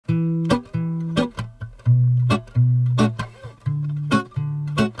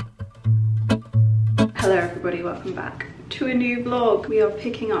everybody, welcome back to a new vlog. We are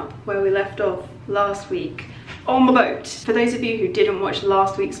picking up where we left off last week on the boat. For those of you who didn't watch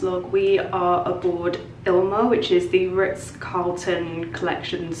last week's vlog, we are aboard Ilma, which is the Ritz-Carlton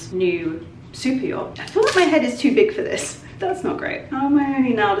Collection's new super yacht. I feel like my head is too big for this. That's not great. How am I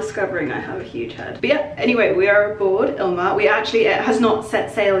only now discovering I have a huge head? But yeah, anyway, we are aboard Ilma. It has not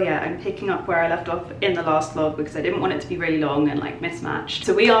set sail yet. I'm picking up where I left off in the last vlog because I didn't want it to be really long and like mismatched.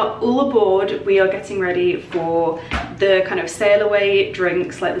 So we are all aboard. We are getting ready for the kind of sail away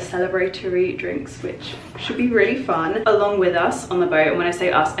drinks, like the celebratory drinks, which should be really fun, along with us on the boat. And when I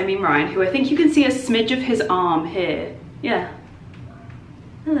say us, I mean Ryan, who I think you can see a smidge of his arm here. Yeah.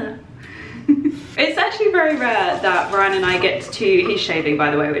 Hello. It's actually very rare that Ryan and I get to, he's shaving by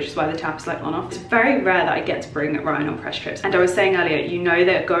the way, which is why the tap is like on off. It's very rare that I get to bring Ryan on press trips. And I was saying earlier, you know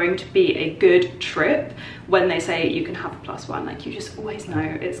they're going to be a good trip when they say you can have a +1. Like you just always know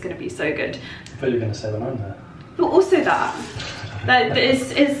it's going to be so good. I thought you were going to say when I'm there. But also that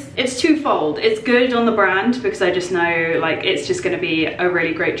it's twofold. It's good on the brand because I just know like it's just going to be a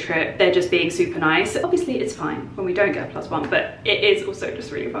really great trip. They're just being super nice. Obviously it's fine when we don't get a +1, but it is also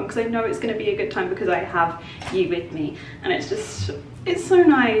just really fun because I know it's going to be a good time because I have you with me, and it's so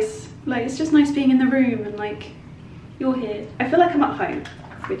nice. Like it's just nice being in the room and like you're here. I feel like I'm at home,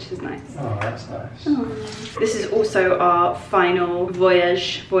 which is nice. Oh, that's nice. Oh. This is also our final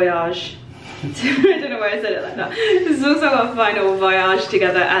voyage. I don't know why I said it like that. This is also our final voyage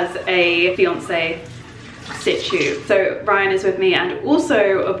together as a fiance situ. So Ryan is with me, and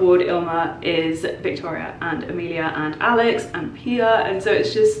also aboard Ilma is Victoria and Amelia and Alex and Pia, and so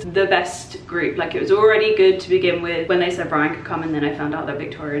it's just the best group. Like it was already good to begin with when they said Ryan could come, and then I found out that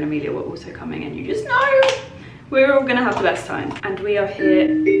Victoria and Amelia were also coming, and you just know we're all gonna have the best time. And we are here.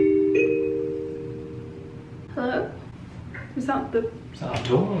 Hello? Is that the... Is that our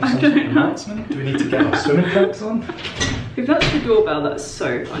door or something? Announcement? Do we need to get our swimming trunks on? If that's the doorbell, that's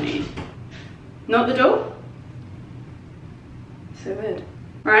so funny. Not the door? So weird.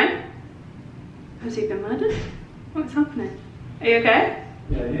 Ryan? Has he been murdered? What's happening? Are you okay?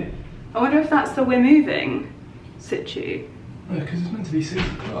 Yeah, yeah. I wonder if that's the we're moving situ. No, because it's meant to be 6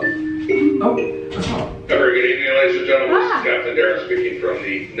 o'clock. Oh, that's not. Very good evening, ladies and gentlemen. This is Captain Darren speaking from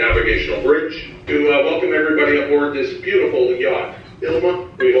the Navigational Bridge to welcome everybody aboard this beautiful yacht, Ilma.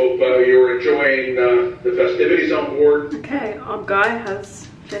 We hope you're enjoying the festivities on board. Okay, our guy has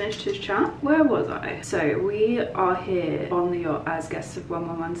finished his chat. Where was I? So we are here on the yacht as guests of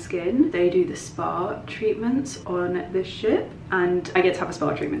 111 Skin. They do the spa treatments on the ship, and I get to have a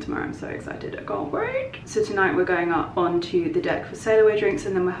spa treatment tomorrow. I'm so excited, I can't wait. So tonight we're going up onto the deck for sail away drinks,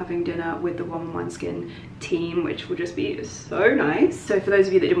 and then we're having dinner with the 111 Skin team, which will just be so nice. So for those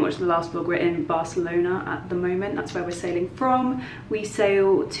of you that didn't watch the last vlog, we're in Barcelona at the moment. That's where we're sailing from. We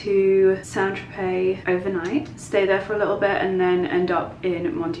sail to Saint-Tropez overnight, stay there for a little bit, and then end up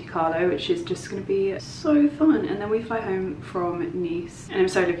in Monte Carlo, which is just going to be so fun. And then we fly home from Nice, and I'm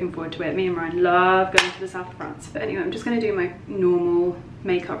so looking forward to it. Me and Ryan love going to the south of France. But anyway, I'm just going to do my normal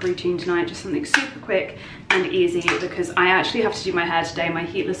makeup routine tonight, just something super quick and easy because I actually have to do my hair today. My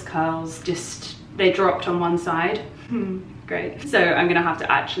heatless curls they dropped on one side. Great. So I'm gonna have to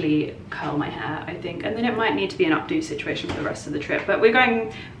actually curl my hair, I think, and then it might need to be an updo situation for the rest of the trip, but we're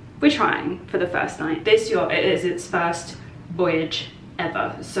trying for the first night. This yacht, it is its first voyage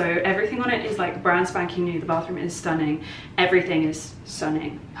ever, so everything on it is like brand spanking new. The bathroom is stunning, everything is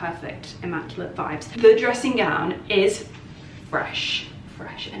stunning, perfect, immaculate vibes. The dressing gown is fresh,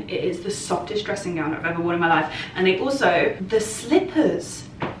 and it is the softest dressing gown I've ever worn in my life. And they also, the slippers,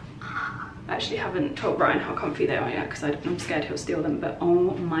 I actually haven't told Brian how comfy they are yet because I'm scared he'll steal them, but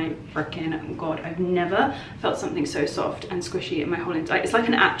oh my freaking god, I've never felt something so soft and squishy in my whole entire, it's like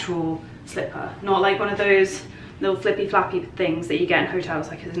an actual slipper, not like one of those little flippy flappy things that you get in hotels.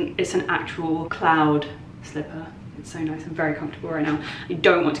 Like it's an actual cloud slipper. It's so nice. I'm very comfortable right now. I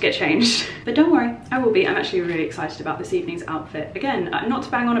don't want to get changed, but don't worry, I will be. I'm actually really excited about this evening's outfit. Again, not to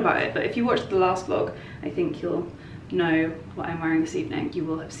bang on about it, but if you watched the last vlog, I think you'll know what I'm wearing this evening. You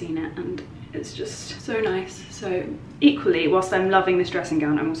will have seen it, and it's just so nice. So equally, whilst I'm loving this dressing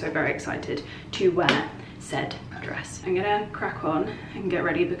gown, I'm also very excited to wear said dress. I'm gonna crack on and get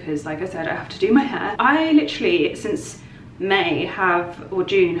ready because, like I said, I have to do my hair. I literally, since May or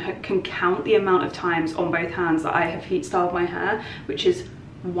June, can count the amount of times on both hands that I have heat styled my hair, which is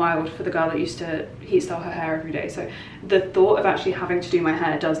wild for the girl that used to heat style her hair every day. So the thought of actually having to do my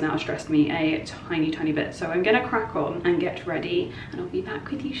hair does now stress me a tiny bit. So I'm gonna crack on and get ready, and I'll be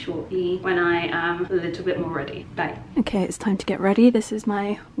back with you shortly when I am a little bit more ready. Bye. Okay, it's time to get ready. This is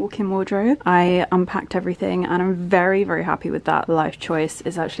my walk-in wardrobe. I unpacked everything and I'm very happy with that. Life choice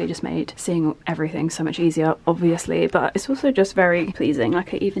is actually just made seeing everything so much easier, obviously, but it's also just very pleasing.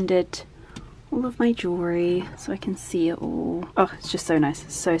 Like, I even did all of my jewelry so I can see it all. Oh, it's just so nice.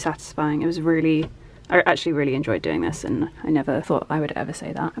 It's so satisfying. It was really, I actually really enjoyed doing this, and I never thought I would ever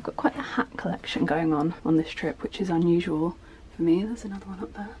say that. I've got quite a hat collection going on this trip, which is unusual for me. There's another one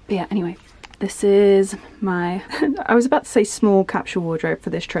up there. But yeah, anyway, this is my, I was about to say small capsule wardrobe for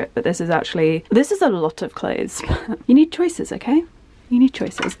this trip, but this is a lot of clothes. You need choices, okay? You need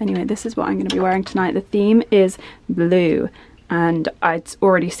choices. Anyway, this is what I'm going to be wearing tonight. The theme is blue. And I'd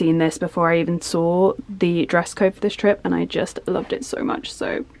already seen this before I even saw the dress code for this trip, and I just loved it so much.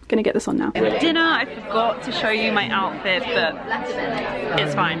 So gonna get this on now. Dinner, I forgot to show you my outfit, but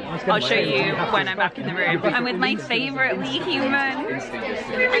it's fine. I'll show you when I'm back in the room. I'm with my favorite wee human. I'm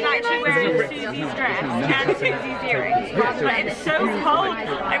actually wearing Susie's dress and Susie's earrings, but it's so cold.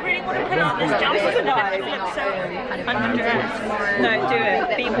 I really want to put on this jumper tonight. It looks so underdressed. No, do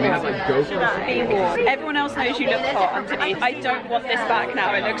it. Be warm. Be warm. Everyone else knows you look hot underneath. I don't want this back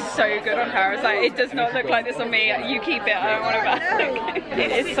now. It looks so good on her. I was like, it does not look like this on me. You keep it. I don't want it back.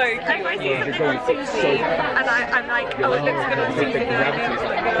 It is so cute. And I'm like, oh, it looks good on Susie.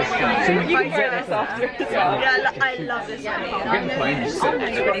 You can wear this after as well. Yeah, I love this one.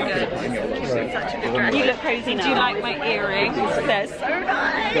 It's really good. It's such a good dress. You look cozy now. Do you like my earrings? They're so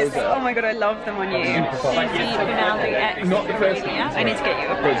nice. Oh my god, I love them on you. Suzie Bonaldi X. Not the first one. I need to get you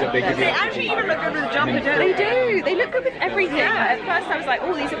a pair. They actually even look good with the jumper, don't they? They do. They look good with everything. At first I was like,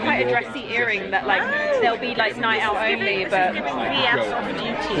 oh, these are quite a dressy earring that like they'll be like night out only, but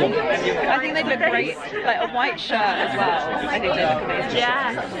I think they look great. Like a white shirt as well. I think they look amazing.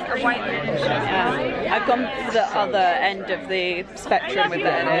 Yeah, a white linen shirt. Yeah. I've gone to the other end of the spectrum with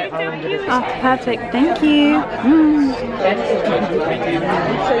that in it. Oh, perfect. Thank you.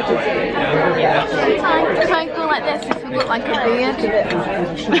 Try and go like this if we look like a beard.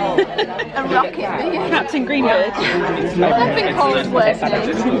 A rocket beard. Captain Greenbeard. I've been called worse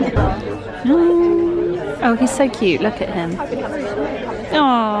names. Oh, he's so cute. Look at him.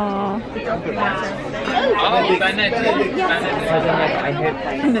 Aww.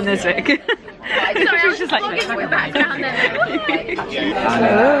 And then there's Vic. She's just like, we're back down there.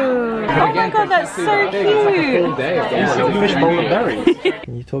 Oh my god, that's so cute. Fishbowl of berries.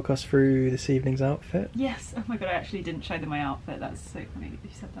 Can you talk us through this evening's outfit? Yes. Oh my god, I actually didn't show them my outfit. That's so funny that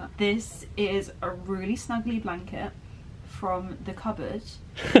you said that. This is a really snuggly blanket from the cupboard.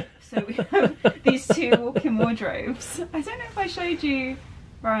 So we have these two walk-in wardrobes. I don't know if I showed you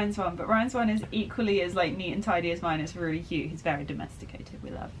Ryan's one, but Ryan's one is equally as like neat and tidy as mine. It's really cute. He's very domesticated,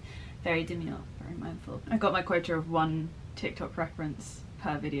 we love. Very demure, very mindful. I got my quota of 1 TikTok reference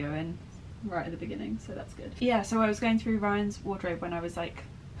per video in right at the beginning, so that's good. Yeah, so I was going through Ryan's wardrobe when I was like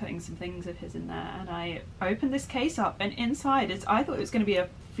putting some things of his in there, and I opened this case up, and inside is, I thought it was going to be a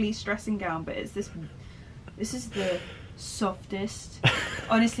fleece dressing gown, but it's this is the softest.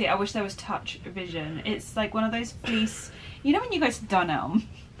 Honestly, I wish there was touch vision. It's like one of those fleece, you know when you go to Dunelm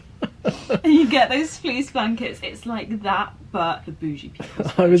and you get those fleece blankets, it's like that, but the bougie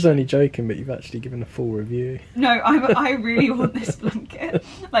people. I was only joking, but you've actually given a full review. No, I really want this blanket.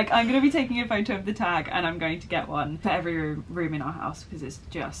 Like, I'm going to be taking a photo of the tag, and I'm going to get one for every room in our house, because it's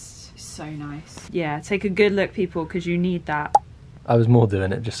just so nice. Yeah, take a good look, people, because you need that. I was more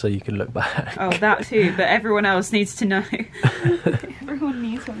doing it just so you could look back. Oh, that too, but everyone else needs to know. Everyone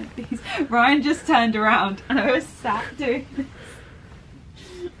needs one of these. Ryan just turned around and I was sat doing this.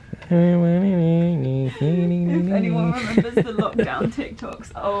 If anyone remembers the lockdown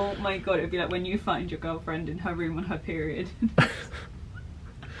TikToks, oh my god, it'd be like when you find your girlfriend in her room on her period.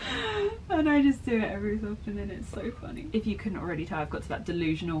 And I just do it every so often, and it's so funny. If you couldn't already tell, I've got to that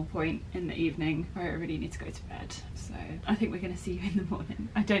delusional point in the evening where I really need to go to bed. So I think we're gonna see you in the morning.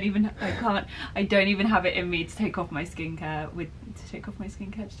 I don't even have it in me to take off my skincare, to take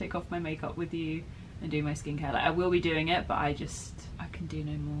off my makeup with you and do my skincare. Like, I will be doing it, but I can do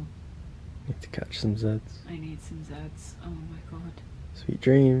no more. Need to catch some Zeds. I need some Zeds. Oh my god. Sweet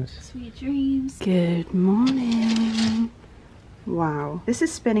dreams. Sweet dreams. Good morning. Wow, this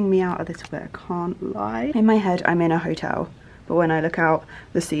is spinning me out a little bit, I can't lie. In my head, I'm in a hotel, but when I look out,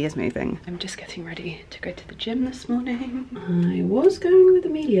 the sea is moving. I'm just getting ready to go to the gym this morning. I was going with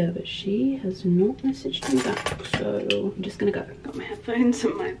Amelia, but she has not messaged me back, so I'm just gonna go. Got my headphones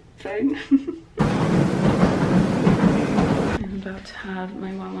and my phone. about to have my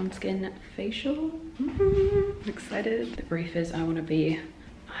 1-1 Skin facial. I'm excited. The brief is I want to be a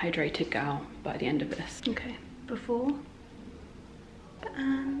hydrated gal by the end of this. Okay, before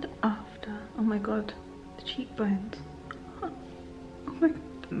and after. Oh my god, the cheekbones. Oh my god.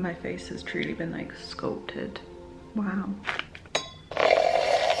 My face has truly been like sculpted. Wow.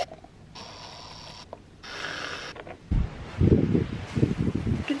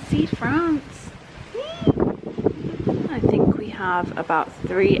 You can see France. I think we have about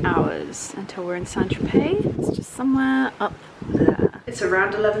 3 hours until we're in Saint-Tropez. It's just somewhere up there. It's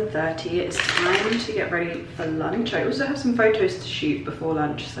around 11:30. It's time to get ready for lunch. I also have some photos to shoot before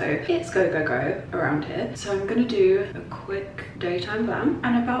lunch, so it's go around here. So I'm gonna do a quick daytime glam,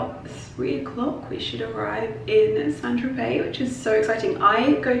 and about 3 o'clock we should arrive in Saint-Tropez, which is so exciting.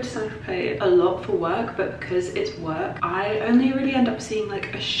 I go to Saint-Tropez a lot for work, but because it's work, I only really end up seeing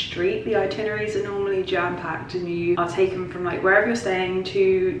like a street. The itineraries are normally jam-packed and you are taken from like wherever you're staying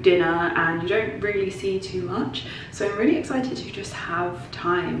to dinner, and you don't really see too much. So I'm really excited to just have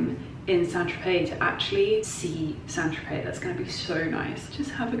time in Saint-Tropez to actually see Saint-Tropez. That's going to be so nice.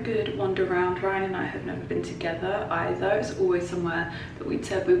 Just have a good wander around. Ryan and I have never been together either. It's always somewhere that we'd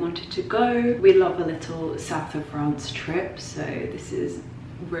said we wanted to go. We love a little south of France trip, so this is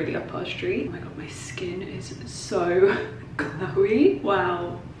really up our street. Oh my god, my skin is so glowy.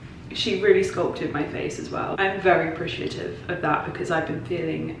 Wow. She really sculpted my face as well. I'm very appreciative of that because I've been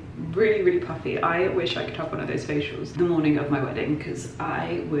feeling really puffy. I wish I could have one of those facials the morning of my wedding because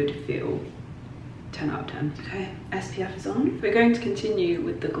I would feel 10 out of 10. Okay, SPF is on. We're going to continue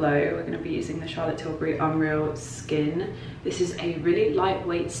with the glow. We're going to be using the Charlotte Tilbury Unreal Skin. This is a really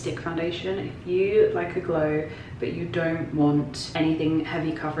lightweight stick foundation. If you like a glow but you don't want anything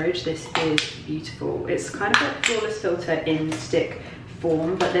heavy coverage, this is beautiful. It's kind of like Flawless Filter in stick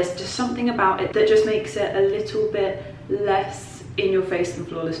form, but there's just something about it that just makes it a little bit less in your face than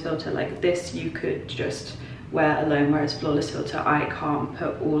Flawless Filter. Like this you could just wear alone, whereas Flawless Filter I can't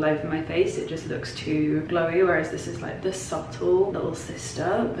put all over my face. It just looks too glowy, whereas this is like the subtle little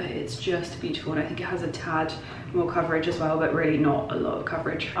sister, but it's just beautiful. And I think it has a tad more coverage as well, but really not a lot of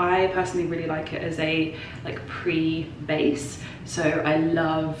coverage. I personally really like it as a like pre-base, so I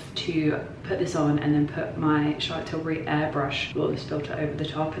love to put this on and then put my Charlotte Tilbury Airbrush Flawless Filter over the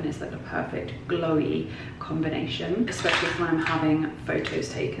top, and it's like the perfect glowy combination, especially when I'm having photos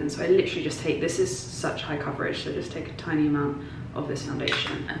taken. So I literally just take, this is such high coverage, so just take a tiny amount of this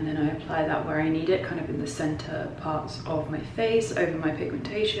foundation and then I apply that where I need it, kind of in the center parts of my face, over my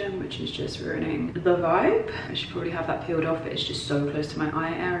pigmentation, which is just ruining the vibe. I should probably have that peeled off, but it's just so close to my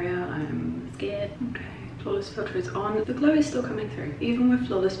eye area. I'm scared. Okay, Flawless Filter is on. The glow is still coming through, even with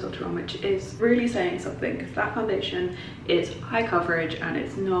Flawless Filter on, which is really saying something because that foundation is high coverage and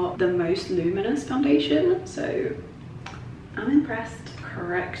it's not the most luminous foundation, so I'm impressed.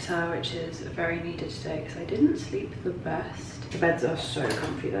 Corrector, which is very needed today because I didn't sleep the best. The beds are so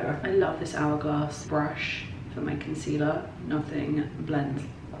comfy though. I love this Hourglass brush for my concealer. Nothing blends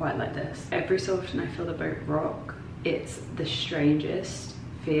quite like this. Every so often I feel the boat rock. It's the strangest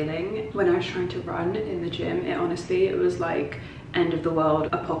feeling. When I was trying to run in the gym, it was like end of the world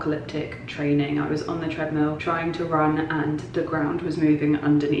apocalyptic training. I was on the treadmill trying to run and the ground was moving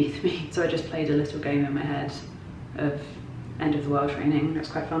underneath me. So I just played a little game in my head of end of the world training. It was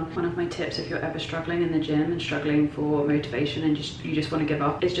quite fun. One of my tips if you're ever struggling in the gym and struggling for motivation and you just want to give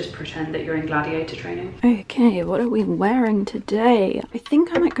up is just pretend that you're in gladiator training. Okay, what are we wearing today? I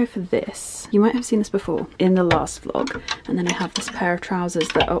think I might go for this. You might have seen this before in the last vlog. And then I have this pair of trousers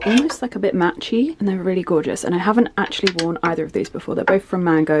that are almost like a bit matchy and they're really gorgeous. And I haven't actually worn either of these before. They're both from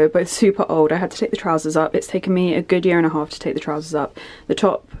Mango, both super old. I had to take the trousers up. It's taken me a good 1.5 years to take the trousers up. The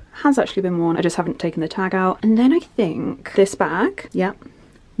top has actually been worn, I just haven't taken the tag out. And then I think this bag, yep,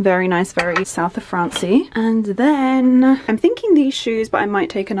 very nice, very south of Francey. And then I'm thinking these shoes, but I might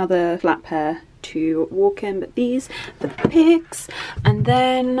take another flat pair to walk in, but these, the picks, and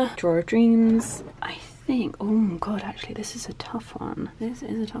then Drawer of Dreams, I think. Oh god, actually this is a tough one. This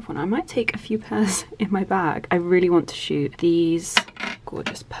is a tough one. I might take a few pairs in my bag. I really want to shoot these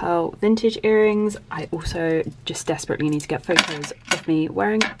gorgeous pearl vintage earrings. I also just desperately need to get photos of me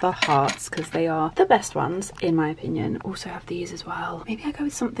wearing the hearts because they are the best ones in my opinion. Also have these as well. Maybe I go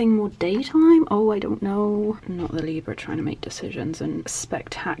with something more daytime. Oh, I don't know. I'm not the Libra trying to make decisions and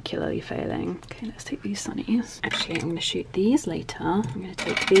spectacularly failing. Okay, let's take these sunnies. Actually, I'm going to shoot these later. I'm going to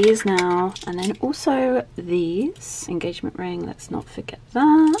take these now, and then also these engagement ring. Let's not forget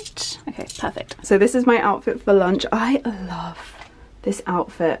that. Okay, perfect. So this is my outfit for lunch. I love this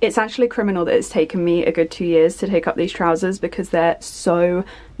outfit. It's actually criminal that it's taken me a good 2 years to take up these trousers because they're so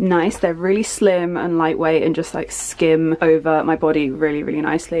nice. They're really slim and lightweight and just like skim over my body really, really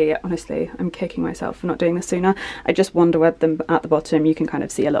nicely. Honestly, I'm kicking myself for not doing this sooner. I just wonder where them at the bottom, you can kind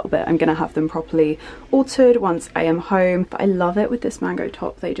of see a little bit. I'm gonna have them properly altered once I am home, but I love it with this mango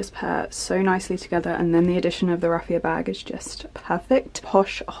top. They just pair so nicely together, and then the addition of the raffia bag is just perfect.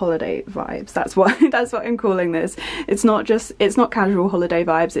 Posh holiday vibes. That's what I'm calling this. It's not casual holiday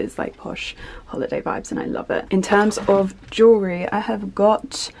vibes, it's like posh holiday vibes, and I love it. In terms of jewelry, I have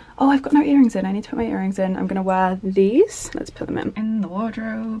got, oh, I've got no earrings in. I need to put my earrings in. I'm gonna wear these. Let's put them in the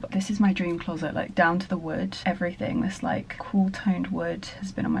wardrobe. This is my dream closet, like down to the wood. Everything, this like cool toned wood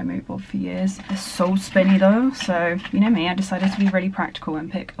has been on my mood board for years. It's so spinny though, so you know me, I decided to be really practical and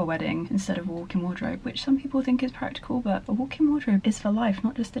pick a wedding instead of a walk-in wardrobe, which some people think is practical, but a walk-in wardrobe is for life,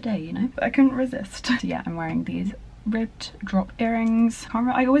 not just a day, you know? But I couldn't resist. So yeah, I'm wearing these ribbed drop earrings.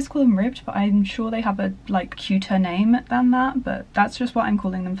 I always call them ribbed, but I'm sure they have a like cuter name than that, but that's just what I'm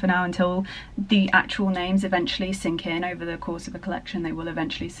calling them for now until the actual names eventually sink in over the course of a collection. They will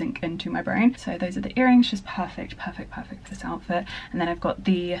eventually sink into my brain. So those are the earrings, just perfect for this outfit. And then I've got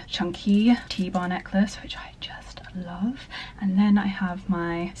the chunky T-bar necklace, which I just love, and then I have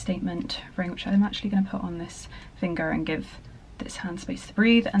my statement ring, which I'm actually going to put on this finger and give this hand space to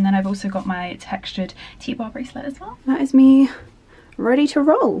breathe. And then I've also got my textured T-bar bracelet as well. That is me ready to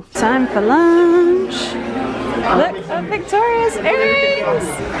roll. Time for lunch. Look at Victoria's earrings.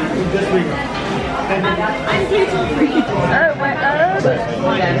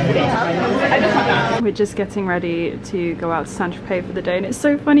 We're just getting ready to go out to Saint-Tropez for the day, and it's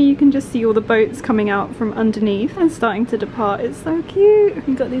so funny, you can just see all the boats coming out from underneath and starting to depart. It's so cute.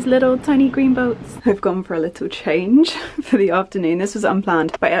 We've got these little tiny green boats. I've gone for a little change for the afternoon. This was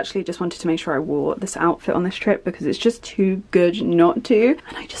unplanned, but I actually just wanted to make sure I wore this outfit on this trip because it's just too good not to,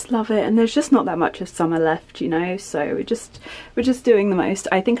 and I just love it. And there's just not that much of summer left, you know, so we're just doing the most.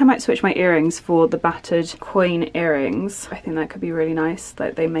 I think I might switch my earrings for the battered coin earrings. I think that could be really nice,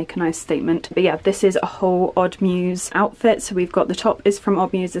 like they make a nice statement. But yeah, this is a whole Odd Muse outfit. So we've got, the top is from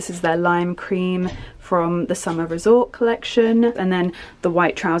Odd Muse, this is their lime cream from the summer resort collection, and then the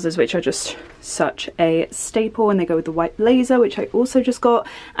white trousers, which are just such a staple, and they go with the white blazer, which I also just got,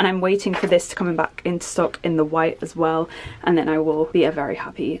 and I'm waiting for this to come back into stock in the white as well, and then I will be I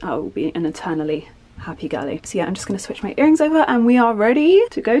will be an eternally happy girly. So yeah, I'm just going to switch my earrings over and we are ready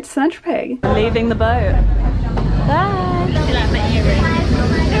to go to Saint-Tropez. Leaving the boat. Bye! You like my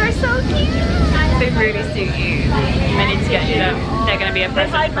earrings? They're so cute! They really suit you. I need to get you them. They're going to be a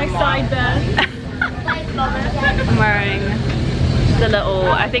present from my side there. I'm wearing the little,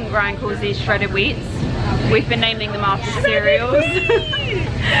 I think Ryan calls these shredded wheats. We've been naming them after cereals.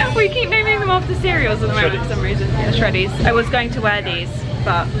 We keep naming them after cereals at the moment for some reason. The shreddies. I was going to wear these,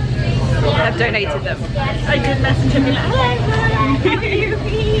 but I've donated them. I did message him like, hello,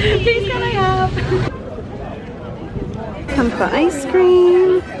 please can I have? Come for ice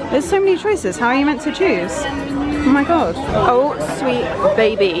cream. There's so many choices. How are you meant to choose? Oh my god. Oh sweet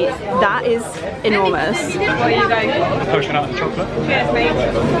baby. That is enormous. What are you going for? Coconut and chocolate. Cheers, mate.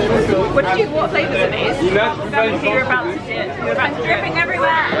 What flavours are these? You're about to see it. You're about to dripping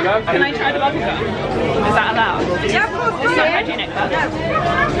everywhere. Can I try the bubblegum? Is that allowed? Yeah, of course. Is that hygienic?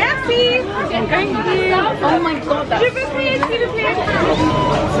 Merci. Thank you. Oh my god, that's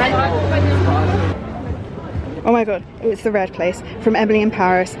oh my god, it's the red place from Emily in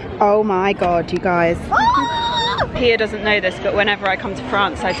Paris. Oh my god, you guys. Pia doesn't know this, but whenever I come to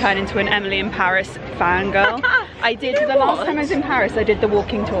France, I turn into an Emily in Paris fangirl. I did, the last time I was in Paris, I did the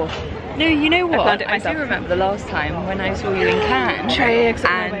walking tour. No, you know what? I do remember the last time when I saw you in Cannes,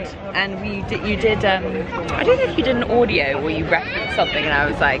 and you did. I don't know if you did an audio or you referenced something, and I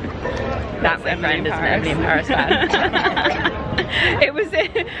was like, "That my friend is an Emily in Paris fan." It was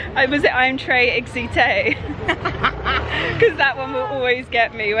I'm très excitée. Because that one will always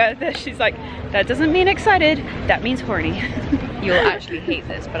get me, where she's like, that doesn't mean excited, that means horny. You'll actually hate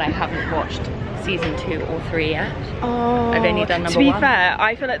this, but I haven't watched season 2 or 3 yet. Oh, I've only done number 1. To be fair,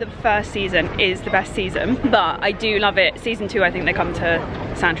 I feel like the first season is the best season, but I do love it. Season 2, I think they come to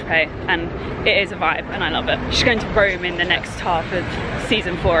Saint-Tropez, and it is a vibe, and I love it. She's going to Rome in the next half of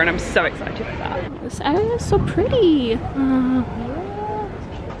season 4, and I'm so excited for that. This area is so pretty.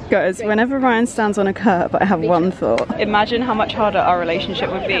 Guys, whenever Ryan stands on a curb, I have one thought. Imagine how much harder our relationship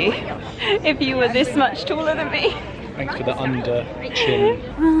would be if you were this much taller than me. Thanks for the under chin.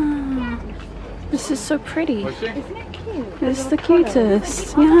 This is so pretty. Isn't it cute? It's the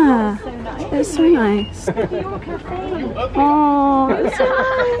cutest. Yeah. It's so nice. Oh, it's so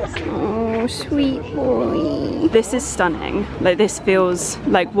nice. Oh, sweet boy. This is stunning. Like, this feels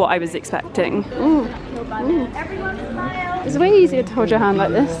like what I was expecting. Ooh. Ooh. Everyone smile. It's way easier to hold your hand like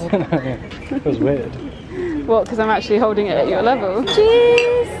this. It was weird. What, because I'm actually holding it at your level?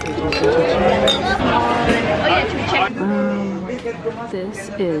 Cheers! This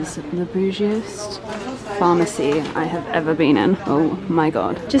is the bougiest pharmacy I have ever been in. Oh my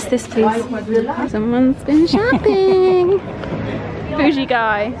god. Just this, please. Someone's been shopping! Bougie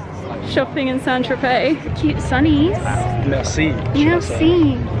guy. Shopping in Saint-Tropez. Cute sunnies. Merci.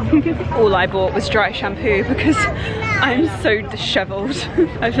 Merci. All I bought was dry shampoo because I'm so disheveled.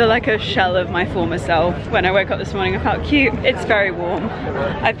 I feel like a shell of my former self. When I woke up this morning I felt cute. It's very warm.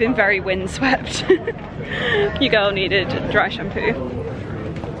 I've been very windswept. Your girl needed dry shampoo.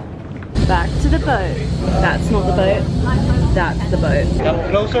 Back to the boat. That's not the boat. That's the boat.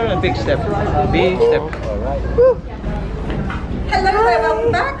 Come closer and big step. Big step. Woo. Hello there,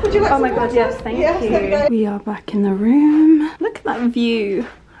 welcome back. Would you like Oh my god, yes, thank you. We are back in the room. Look at that view.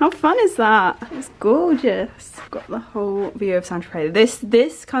 How fun is that? It's gorgeous. Got the whole view of Saint-Tropez.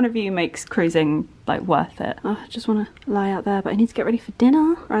 This kind of view makes cruising like worth it. Oh, I just want to lie out there, but I need to get ready for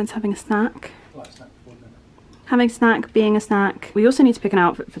dinner. Ryan's having a snack. Having a snack, being a snack. We also need to pick an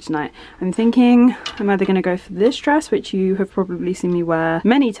outfit for tonight. I'm thinking I'm either going to go for this dress, which you have probably seen me wear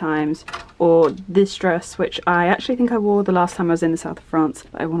many times, or this dress, which I actually think I wore the last time I was in the south of France,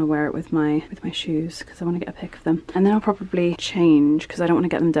 but I want to wear it with my shoes because I want to get a pic of them. And then I'll probably change because I don't want to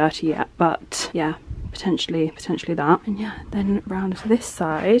get them dirty yet, but yeah, potentially that. And yeah, then round to this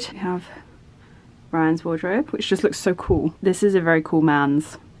side we have Ryan's wardrobe, which just looks so cool. This is a very cool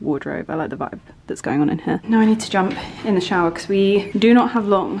man's wardrobe. I like the vibe that's going on in here. Now I need to jump in the shower because we do not have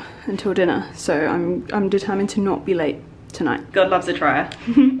long until dinner, so I'm determined to not be late tonight. God loves a trier.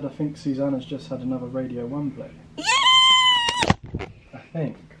 But I think Susanna's just had another Radio 1 play. Yeah! I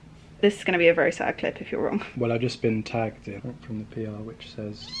think. This is going to be a very sad clip if you're wrong. Well, I've just been tagged in from the PR, which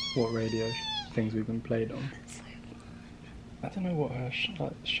says what radio things we've been played on. I don't know what her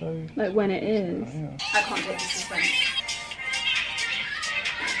show. Like when it is. Oh, yeah. I can't take this suspense.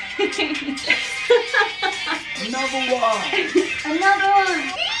 Another one! Another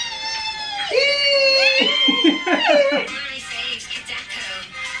one!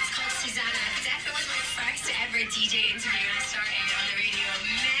 DJ interview I started on the radio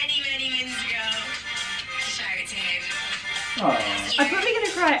many moons ago. Shout out to him. I'm probably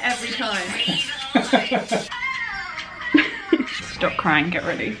gonna cry every time. Stop crying, get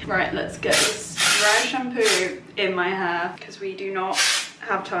ready. Right, let's get this dry shampoo in my hair because we do not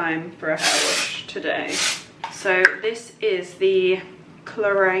have time for a hair wash today. So this is the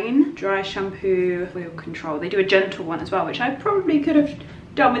Chlorine dry shampoo wheel control. They do a gentle one as well, which I probably could have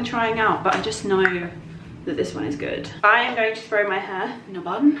done with trying out, but I just know that this one is good. I am going to throw my hair in a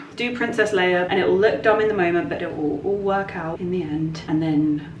bun, do princess layup, and it will look dumb in the moment, but it will all work out in the end. And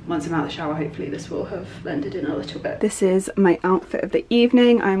then once I'm out of the shower, hopefully this will have blended in a little bit. This is my outfit of the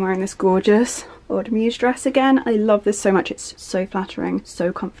evening. I'm wearing this gorgeous Odd Muse dress again. I love this so much. It's so flattering,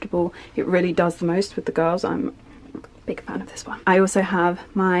 so comfortable. It really does the most with the girls. I'm big fan of this one. I also have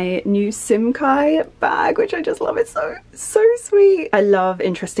my new Simkai bag, which I just love. It's so sweet. I love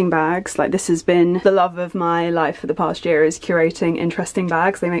interesting bags. Like, this has been the love of my life for the past year, is curating interesting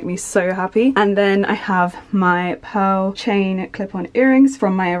bags. They make me so happy. And then I have my pearl chain clip-on earrings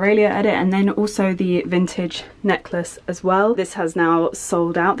from my Aurelia edit, and then also the vintage necklace as well. This has now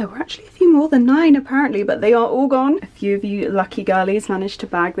sold out. There were actually a few more than 9 apparently, but they are all gone. A few of you lucky girlies managed to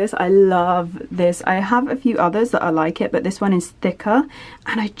bag this. I love this. I have a few others that are like it, but this one is thicker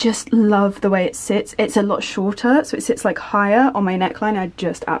and I just love the way it sits. It's a lot shorter, so it sits like higher on my neckline. I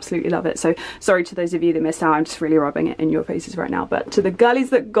just absolutely love it. So sorry to those of you that missed out. I'm just really rubbing it in your faces right now, but to the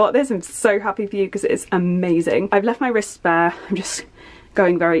girlies that got this, I'm so happy for you because it's amazing. I've left my wrist spare. I'm just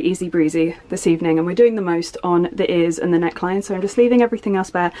going very easy breezy this evening, and we're doing the most on the ears and the neckline, so I'm just leaving everything else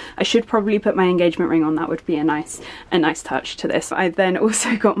bare. I should probably put my engagement ring on. That would be a nice touch to this. I then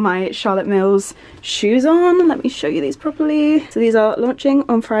also got my Charlotte Mills shoes on. Let me show you these properly. So these are launching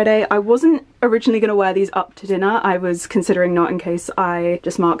on Friday. I wasn't originally going to wear these up to dinner. I was considering not, in case I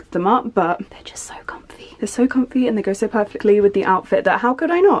just marked them up, but they're just so comfy. They're so comfy and they go so perfectly with the outfit that how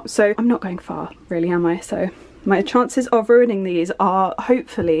could I not? So I'm not going far, really, am I? So my chances of ruining these are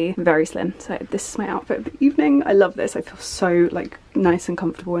hopefully very slim. So this is my outfit of the evening. I love this. I feel so like nice and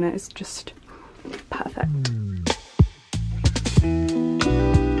comfortable in it. It's just perfect.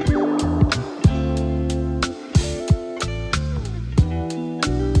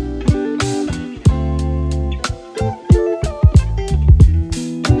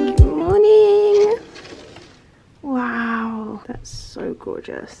 Good morning. Wow, that's so gorgeous.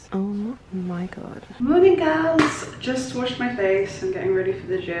 gorgeous. Oh my god. Morning gals! Just washed my face. I'm getting ready for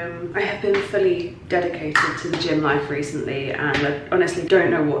the gym. I have been fully dedicated to the gym life recently and I honestly don't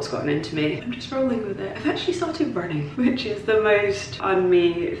know what's gotten into me. I'm just rolling with it. I've actually started running, which is the most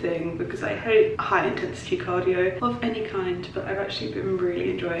un-me thing because I hate high intensity cardio of any kind, but I've actually been really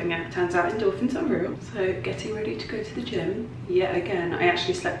enjoying it. Turns out endorphins are real. So getting ready to go to the gym yet again. I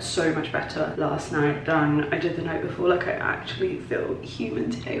actually slept so much better last night than I did the night before. Like I actually feel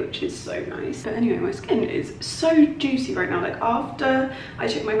human today, which is so nice. But anyway, my skin is so juicy right now. Like after I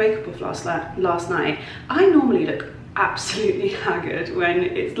took my makeup off last night, I normally look absolutely haggard when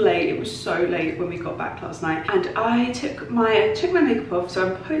it's late. It was so late when we got back last night, and I took my makeup off, so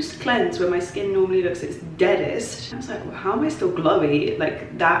I'm post cleanse when my skin normally looks its deadest. I was like, well, how am I still glowy?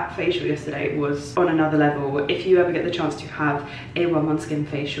 Like that facial yesterday was on another level. If you ever get the chance to have a 1-1 skin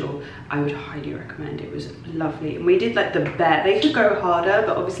facial, I would highly recommend. It was lovely, and we did like the bare. They could go harder,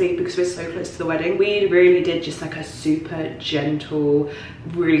 but obviously because we're so close to the wedding, we really did just like a super gentle,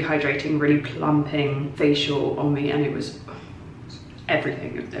 really hydrating, really plumping facial on me, and it was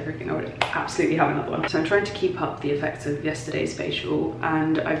everything. It was everything. I would absolutely have another one. So I'm trying to keep up the effects of yesterday's facial,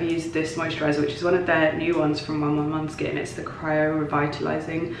 and I've used this moisturizer, which is one of their new ones from 111 Skin. It's the Cryo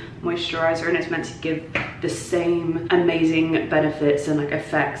Revitalizing Moisturizer, and it's meant to give the same amazing benefits and like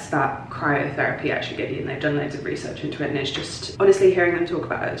effects that cryotherapy actually give you, and they've done loads of research into it, and it's just honestly hearing them talk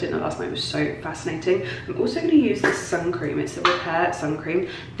about it at dinner last night was so fascinating. I'm also going to use this sun cream. It's the Repair sun cream.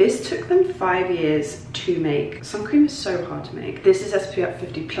 This took them 5 years to make. Sun cream is so hard to make. This is SPF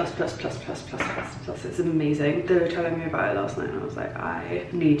 50 plus. It's amazing. They were telling me about it last night and I was like, I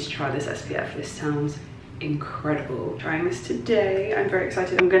need to try this SPF. This sounds incredible. Trying this today. I'm very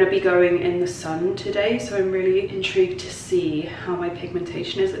excited. I'm going to be going in the sun today, so I'm really intrigued to see how my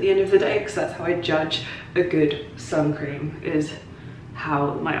pigmentation is at the end of the day, because that's how I judge a good sun cream, is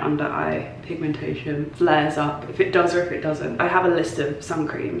how my under eye pigmentation flares up, if it does or if it doesn't. I have a list of sun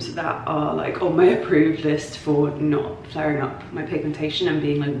creams that are like on my approved list for not flaring up my pigmentation and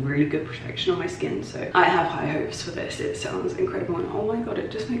being like really good protection on my skin, so I have high hopes for this. It sounds incredible, and oh my god, it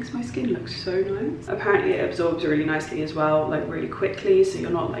just makes my skin look so nice. Apparently it absorbs really nicely as well, like really quickly, so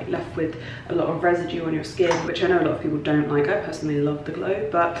you're not like left with a lot of residue on your skin, which I know a lot of people don't like. I personally love the glow,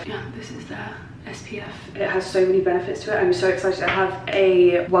 but yeah, this is their SPF. It has so many benefits to it. I'm so excited. I have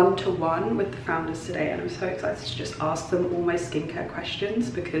a one-to-one with the founders today, and I'm so excited to just ask them all my skincare questions,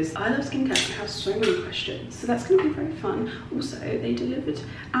 because I love skincare and I have so many questions, so that's going to be very fun. Also, they delivered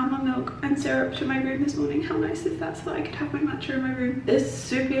almond milk and syrup to my room this morning. How nice is that, so that I could have my matcha in my room?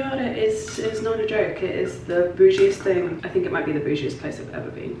 This Supiata is not a joke. It is the bougiest thing. I think it might be the bougiest place I've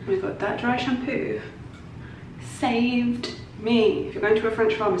ever been. Oh my god, that dry shampoo saved me. If you're going to a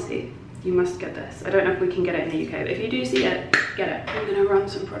French pharmacy, you must get this. I don't know if we can get it in the UK, but if you do see it, get it. I'm gonna run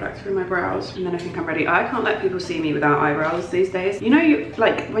some product through my brows and then I think I'm ready. I can't let people see me without eyebrows these days. You know,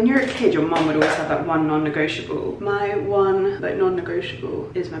 like when you're a kid, your mom would always have that one non-negotiable. My one like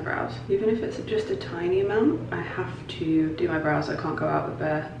non-negotiable is my brows. Even if it's just a tiny amount, I have to do my brows. I can't go out with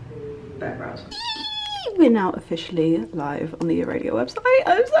bare brows. We're now officially live on the radio website.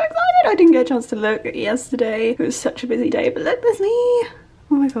 I'm so excited. I didn't get a chance to look yesterday. It was such a busy day, but look, there's me.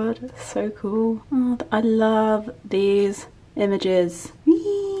 Oh my god, it's so cool. Oh, I love these images.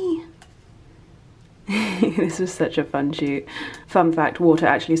 Whee! This was such a fun shoot. Fun fact, water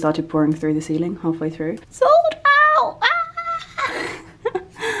actually started pouring through the ceiling halfway through. Sold out! Ah!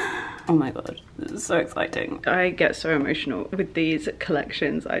 Oh my god, this is so exciting. I get so emotional with these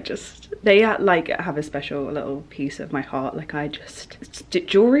collections. They like have a special little piece of my heart. Like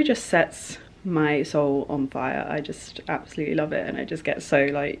jewelry just sets my soul on fire. I just absolutely love it, and I just get so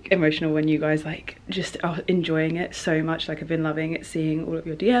like emotional when you guys like just are enjoying it so much. Like I've been loving it, seeing all of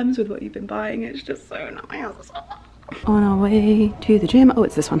your DMs with what you've been buying. It's just so nice. On our way to the gym. Oh,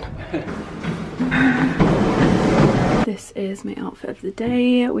 it's this one. This is my outfit of the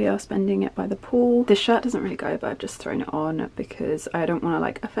day. We are spending it by the pool. This shirt doesn't really go, but I've just thrown it on because I don't want to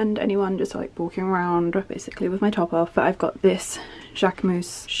like offend anyone, just like walking around basically with my top off. But I've got this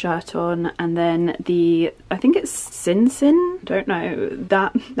Jacquemus shirt on, and then I think it's Sin, don't know,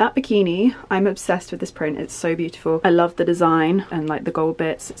 that bikini. I'm obsessed with this print. It's so beautiful. I love the design and like the gold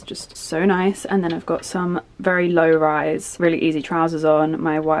bits. It's just so nice. And then I've got some very low rise, really easy trousers on,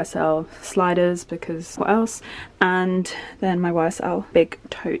 my YSL sliders because what else? And then my YSL big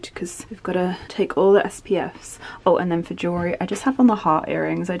tote because we've got to take all the SPFs. Oh, and then for jewelry, I just have on the heart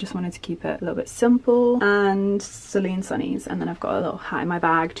earrings. I just wanted to keep it a little bit simple, and Celine Sunnies, and then I've got a little hat in my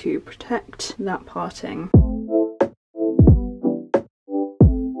bag to protect that parting.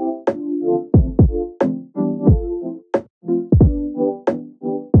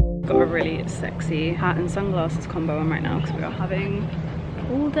 got a really sexy hat and sunglasses combo on right now because we are having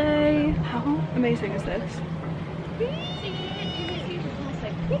all day. How amazing is this?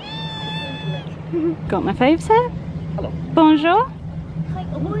 Got my faves here. Hello. Bonjour. Hi,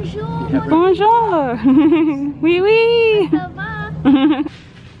 bonjour. Bonjour. Oui, oui.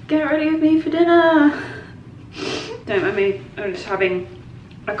 Get ready with me for dinner. Don't mind me, I'm just having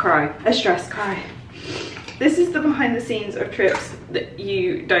a cry, a stress cry. This is the behind the scenes of trips that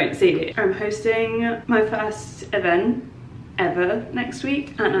you don't see. I'm hosting my first event ever next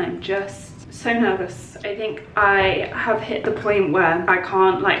week and I'm just so nervous. I think I have hit the point where I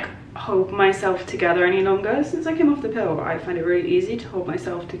can't like hold myself together any longer. Since I came off the pill, I find it really easy to hold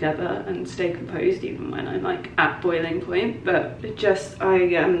myself together and stay composed even when I'm like at boiling point, but it just, I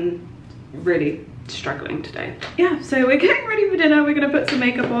am really struggling today. Yeah, so we're getting ready for dinner. We're gonna put some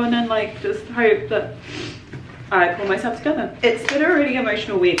makeup on and like just hope that I pull myself together. It's been a really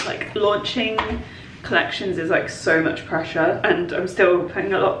emotional week. Like launching collections is like so much pressure and I'm still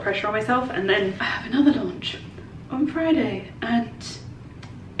putting a lot of pressure on myself, and then I have another launch on Friday, and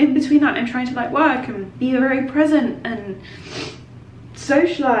in between that I'm trying to like work and be very present and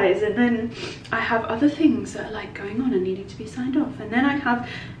socialize, and then I have other things that are like going on and needing to be signed off, and then I have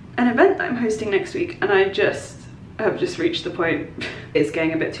an event that I'm hosting next week, and I have just reached the point it's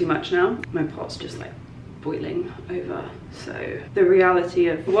getting a bit too much now. My pot's just like boiling over. So the reality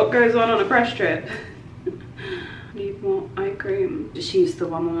of what goes on a press trip. Need more eye cream. Just use the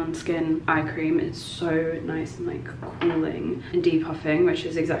 111 Skin eye cream. It's so nice and like cooling and depuffing, which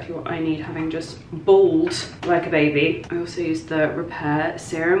is exactly what I need, having just bawled like a baby. I also use the Repair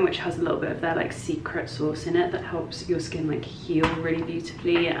Serum, which has a little bit of their like secret sauce in it that helps your skin like heal really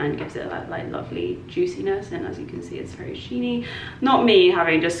beautifully and gives it that like lovely juiciness, and as you can see it's very sheeny. Not me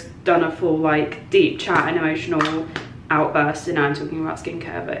having just done a full like deep chat and emotional outburst and now I'm talking about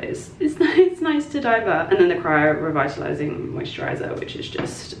skincare, but it's nice to divert. And then the Cryo Revitalizing Moisturizer, which is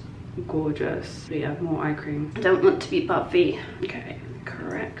just gorgeous. But yeah, more eye cream. I don't want to be puffy. Okay,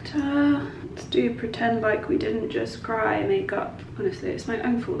 corrector. Let's do pretend like we didn't just cry makeup. Honestly, it's my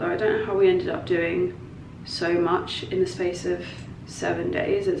own fault though. I don't know how we ended up doing so much in the space of 7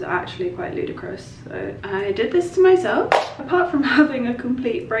 days. Is actually quite ludicrous. So I did this to myself. Apart from having a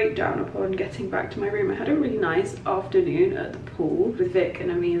complete breakdown upon getting back to my room, I had a really nice afternoon at the pool with Vic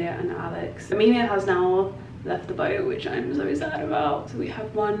and Amelia and Alex. Amelia has now left the boat, which I'm so sad about. So we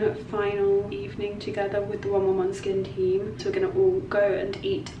have one final evening together with the 111 Skin team. So we're gonna all go and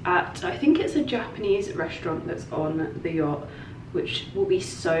eat at, I think it's a Japanese restaurant that's on the yacht, which will be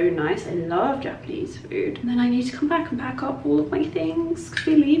so nice. I love Japanese food. And then I need to come back and pack up all of my things because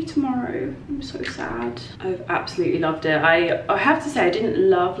we leave tomorrow. I'm so sad. I've absolutely loved it. I have to say I didn't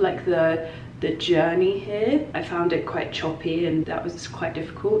love like the journey here. I found it quite choppy and that was quite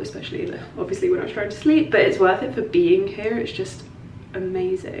difficult, especially obviously when I was trying to sleep, but it's worth it for being here. It's just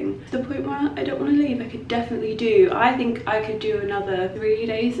amazing. To the point where I don't want to leave. I could definitely do, I think I could do another 3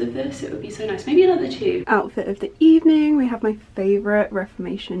 days of this. It would be so nice, maybe another 2. Outfit of the evening, we have my favorite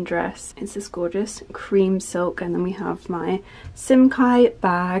Reformation dress. It's this gorgeous cream silk, and then we have my Simkai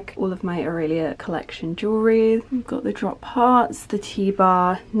bag, all of my Aurelia collection jewelry. We've got the drop hearts, the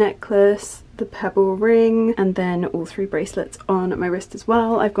T-bar necklace, the pebble ring, and then all 3 bracelets on my wrist as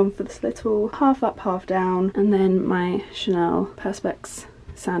well. I've gone for this little half up, half down, and then my Chanel Perspex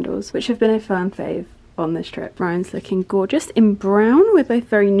sandals, which have been a firm fave on this trip. Ryan's looking gorgeous in brown. We're both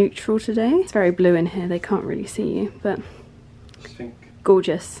very neutral today. It's very blue in here, they can't really see you, but I think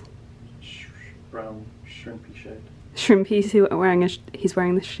gorgeous. Brown shrimpy shade. Shrimpy, he's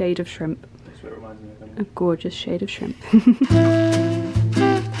wearing the shade of shrimp. That's what it reminds me of. A gorgeous shade of shrimp.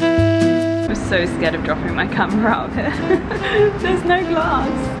 I'm so scared of dropping my camera out here. There's no glass.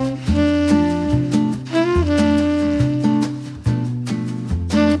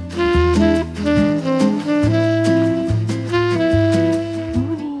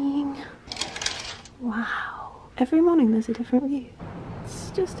 Morning. Wow. Every morning there's a different view.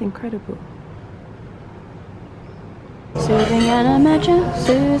 It's just incredible. Suzie and a matcha,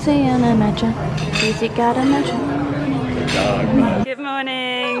 Suzie and a matcha, Suzie got a matcha. Good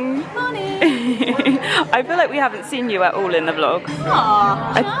morning. Morning. I feel like we haven't seen you at all in the vlog.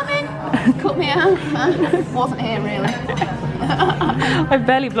 Aww, charming. Cut me out. Wasn't here really. I've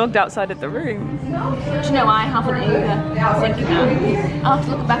barely vlogged outside of the room. Do you know, I haven't either. I was thinking that. I'll have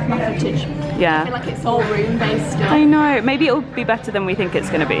to look back at my footage. Yeah. I feel like it's all room based stuff. I know. Maybe it'll be better than we think it's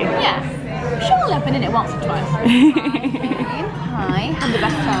going to be. Yeah. Surely I've been in it once or twice. Hi. Had the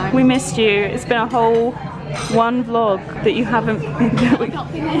best time. We missed you. It's been a whole one vlog that you haven't.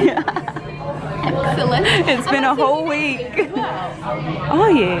 Not been in. Excellent. It's been a whole week.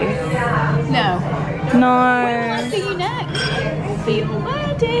 Are you? No. No. See you next. For your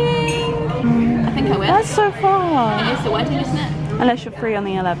wedding. I think I will. That's so far. It is the wedding, isn't it? Unless you're free on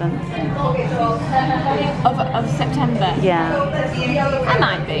the 11th. Of September. Yeah. I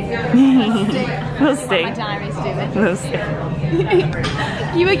might be. We'll see. My diary's doing. We'll see.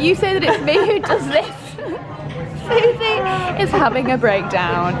 You say that it's me who does this. Suzie is having a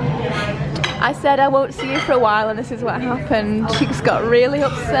breakdown. I said I won't see you for a while, and this is what happened. She just got really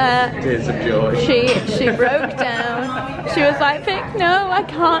upset. Tears of joy. She broke down. She was like, Vic, no, I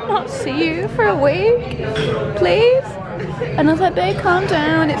can't not see you for a week, please. And I was like, babe, calm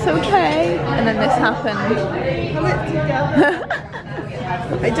down, it's okay. And then this happened.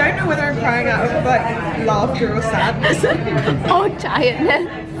 I don't know whether I'm crying out of like laughter or sadness. Or tiredness.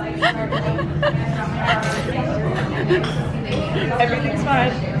 Everything's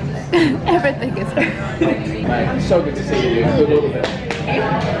fine. Everything is fine. It's so good to see you. Good little bit.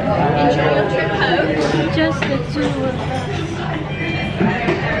 Enjoy your trip home. Just the two of us.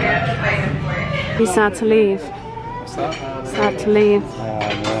 Be sad to leave. What's that? Sad to leave.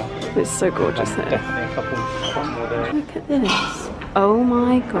 Yeah. It's so gorgeous here. Definitely a couple more days. Look at this. Oh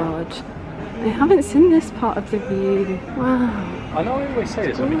my god. I haven't seen this part of the view. Wow. I know I always say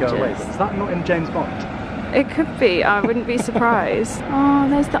this when we go away, but is that not in James Bond? It could be. I wouldn't be surprised. Oh,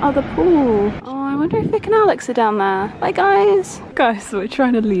 there's the other pool. Oh, I wonder if Vic and Alex are down there. Bye, guys. Guys, we're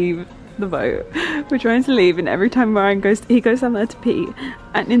trying to leave the boat. We're trying to leave, and every time Ryan goes, he goes down there to pee,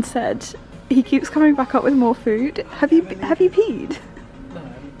 and instead he keeps coming back up with more food. Have you peed? No.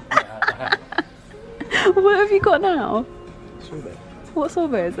 What have you got now? Sorbet. What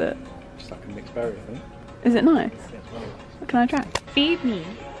sorbet is it? Just like a mixed berry, I think. Is it nice? Yeah, it's very nice. Can I try? Feed me.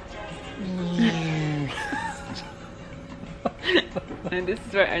 And this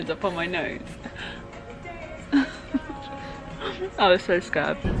is where it ends up on my nose. I was so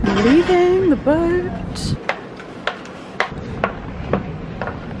scared. Leaving the boat.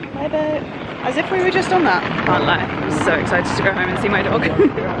 Bye boat. As if we were just on that. Can't lie. I'm so excited to go home and see my dog.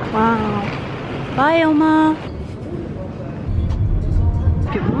 Wow. Bye, Elma.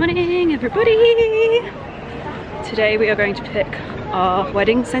 Good morning, everybody. Today we are going to pick our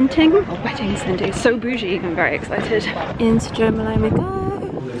wedding scenting. Our wedding scenting. So bougie. I'm very excited. Into Joe Malone we go.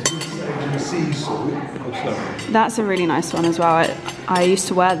 That's a really nice one as well. I used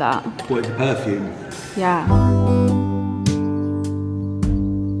to wear that. What, the perfume? Yeah.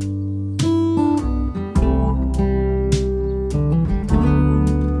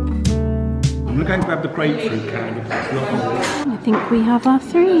 I'm going to grab the grapefruit candy. It's not on. I think we have our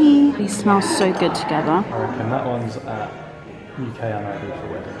three. These smell so good together. I reckon that one's at UK and Ivy for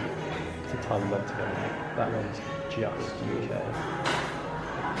wedding. It's the time we went together. That one's just UK.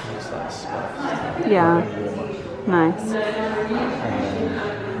 And it's like spice. Yeah. Warmer. Nice.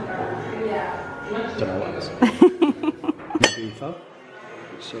 Don't know what else. Beef.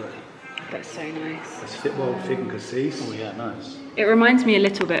 Sorry. That's so nice. It's fit well fig and cassis. Oh yeah, nice. It reminds me a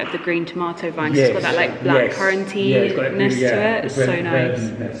little bit of the green tomato vine. It's got that like black curranty-ness to it. It's so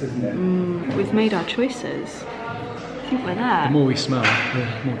nice. We've made our choices. I think we're there. The more we smell, the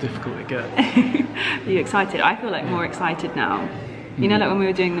more difficult it gets. Are you excited? I feel like more excited now. You know, like when we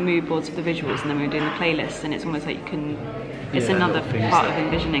were doing the mood boards of the visuals and then we were doing the playlists, and it's almost like you can, it's another part of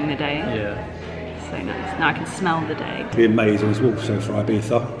envisioning the day. Yeah. So nice. Now I can smell the day. It'd be amazing as well, so for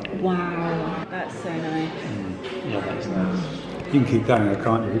Ibiza. Wow, that's so nice. Yeah, that's nice. You can keep going though,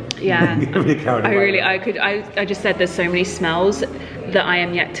 can't you? Yeah. I I just said there's so many smells that I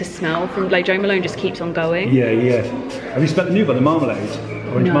am yet to smell from, like Joe Malone just keeps on going. Yeah, yeah. Have you smelled the new one, the marmalade?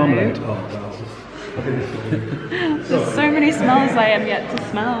 Orange No. marmalade? Oh, wow. There's so many smells I am yet to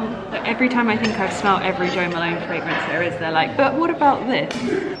smell. Like every time I think I've smelled every Joe Malone fragrance there is, they're like, but what about this?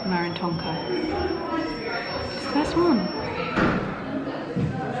 Marin Tonka. It's the best one.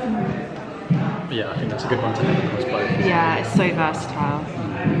 Yeah, I think that's a good one to have across both. Yeah, it's so versatile.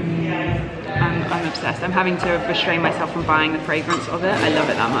 I'm obsessed. I'm having to restrain myself from buying the fragrance of it. I love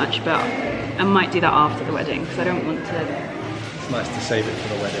it that much, but I might do that after the wedding because I don't want to. It's nice to save it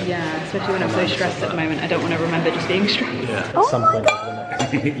for the wedding. Yeah, especially when I'm so stressed at the moment. I don't want to remember just being stressed. Yeah, at Oh some point over the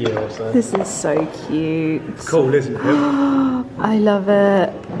next year or so. This is so cute. Cool, isn't it? I love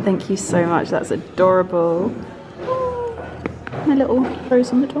it. Thank you so much. That's adorable. My little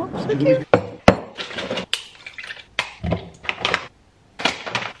rose on the top. So cute.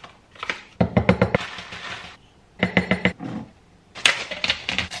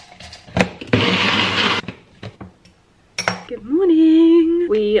 Good morning.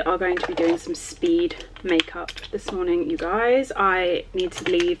 We are going to be doing some speed makeup this morning, you guys. I need to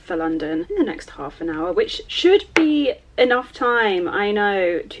leave for London in the next half an hour, which should be enough time, I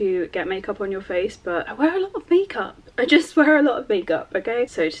know, to get makeup on your face, but I wear a lot of makeup. I just wear a lot of makeup, okay?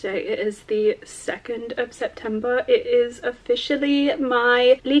 So today it is the 2nd of September. It is officially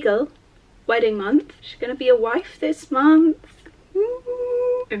my legal wedding month. She's gonna be a wife this month.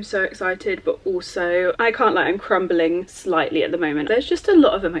 I'm so excited, but also I can't lie, I'm crumbling slightly at the moment. There's just a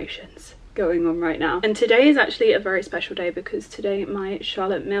lot of emotions going on right now, and today is actually a very special day because today my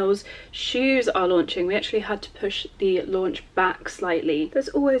Charlotte Mills shoes are launching. We actually had to push the launch back slightly. There's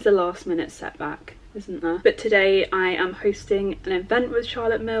always a last minute setback, isn't there? But today I am hosting an event with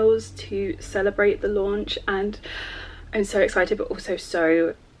Charlotte Mills to celebrate the launch, and I'm so excited but also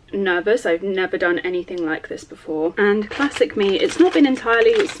so nervous. I've never done anything like this before, and classic me, it's not been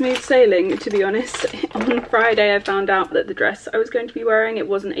entirely smooth sailing, to be honest. On Friday I found out that the dress I was going to be wearing, it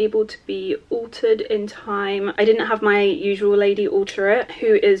wasn't able to be altered in time. I didn't have my usual lady alter it,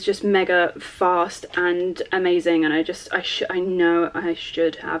 who is just mega fast and amazing, and I know I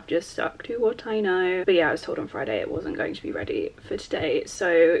should have just stuck to what I know. But yeah, I was told on Friday it wasn't going to be ready for today,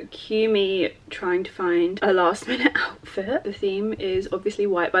 so cue me trying to find a last minute outfit. The theme is obviously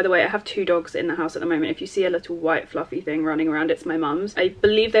white. By the way, I have 2 dogs in the house at the moment. If you see a little white fluffy thing running around, it's my mum's. I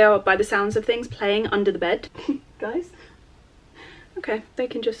believe they are, by the sounds of things, playing under the bed. Guys, okay, they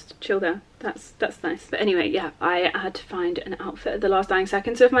can just chill there. That's nice. But anyway, yeah, I had to find an outfit at the last dying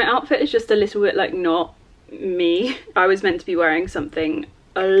second. So if my outfit is just a little bit like not me, I was meant to be wearing something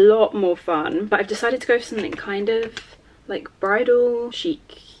a lot more fun, but I've decided to go for something kind of like bridal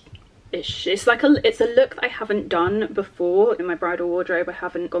chic. It's like it's a look that I haven't done before in my bridal wardrobe. I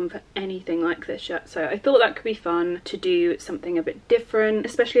haven't gone for anything like this yet, so I thought that could be fun to do something a bit different,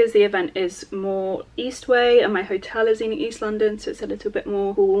 especially as the event is more East way and my hotel is in East London, so it's a little bit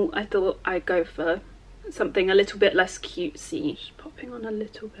more cool. I thought I'd go for something a little bit less cutesy. Just popping on a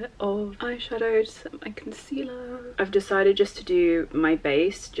little bit of eyeshadow to set my concealer. I've decided just to do my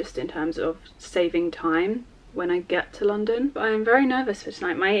base just in terms of saving time when I get to London, but I am very nervous for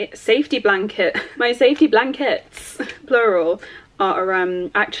tonight. My safety blankets, plural, are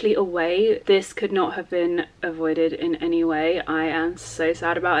actually away. This could not have been avoided in any way. I am so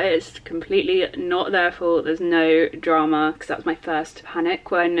sad about it. It's completely not their fault. There's no drama, because that was my first panic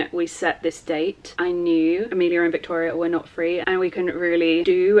when we set this date. I knew Amelia and Victoria were not free and we couldn't really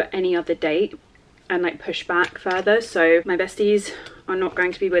do any other date and like push back further, so my besties are not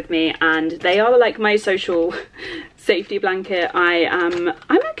going to be with me, and they are like my social safety blanket. I'm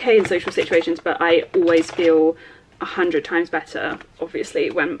okay in social situations, but I always feel 100 times better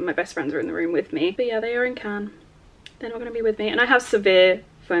obviously when my best friends are in the room with me. But yeah, they are in Cannes, they're not going to be with me, and I have severe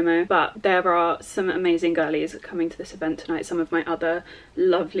FOMO, but there are some amazing girlies coming to this event tonight. Some of my other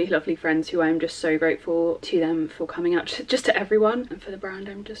lovely friends who I'm just so grateful to them for coming out, just to everyone, and for the brand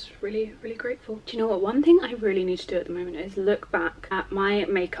I'm just really grateful. Do you know what, one thing I really need to do at the moment is look back at my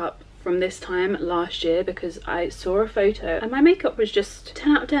makeup from this time last year, because I saw a photo and my makeup was just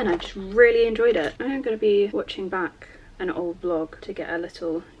 10 out of 10. I just really enjoyed it. I'm going to be watching back an old vlog to get a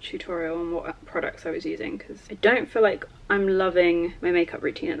little tutorial on what products I was using, because I don't feel like I'm loving my makeup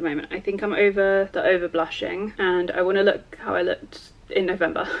routine at the moment. I think I'm over the over blushing and I want to look how I looked in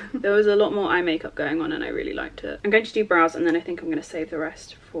November. There was a lot more eye makeup going on and I really liked it. I'm going to do brows, and then I think I'm going to save the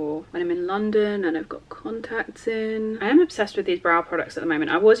rest for when I'm in London and I've got contacts in. I am obsessed with these brow products at the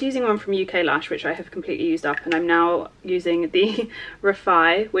moment. I was using one from UK Lash, which I have completely used up, and I'm now using the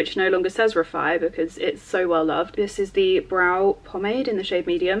Refi, which no longer says Refi because it's so well loved. This is the brow pomade in the shade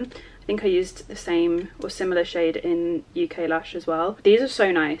medium. I think I used the same or similar shade in UK Lash as well. These are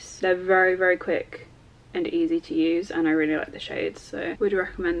so nice. They're very quick and easy to use, and I really like the shades, so would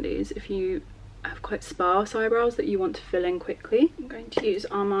recommend these if you have quite sparse eyebrows that you want to fill in quickly. I'm going to use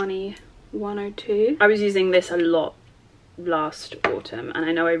Armani 102. I was using this a lot last autumn and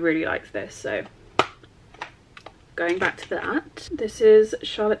I know I really liked this, so going back to that. This is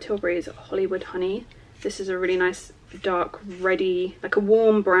Charlotte Tilbury's Hollywood Honey. This is a really nice dark reddy, like a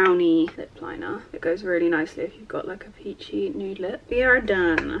warm brownie lip liner. It goes really nicely if you've got like a peachy nude lip. We are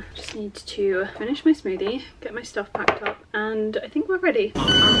done. Just need to finish my smoothie, get my stuff packed up, and I think we're ready.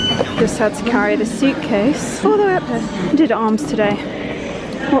 Just had to carry the suitcase all the way up there. I did arms today.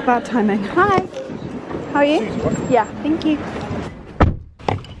 What bad timing. Hi, how are you? Yeah, thank you.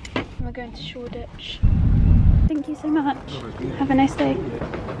 We're going to Shoreditch. Thank you so much. Have a nice day.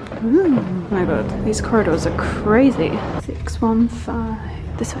 Ooh, my god, these corridors are crazy.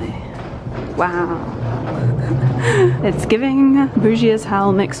 615, this way. Wow. It's giving bougie as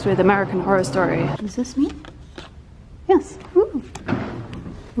hell mixed with American Horror Story. Is this me? Yes. Ooh.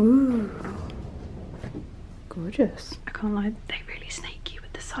 Ooh. Gorgeous. I can't lie, they really snake you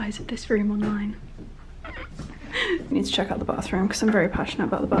with the size of this room online. I need to check out the bathroom because I'm very passionate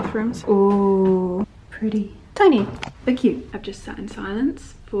about the bathrooms. Ooh, pretty. Tiny, but cute. I've just sat in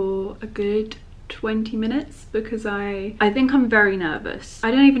silence for a good 20 minutes because I think I'm very nervous. I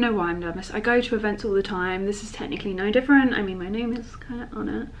don't even know why I'm nervous. I go to events all the time. This is technically no different. I mean, my name is kind of on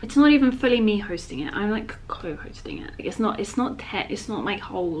it. It's not even fully me hosting it. I'm like co-hosting it. It's not my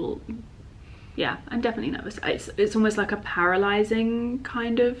whole, yeah, I'm definitely nervous. It's almost like a paralyzing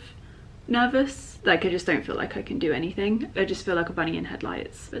kind of nervous. Like I just don't feel like I can do anything. I just feel like a bunny in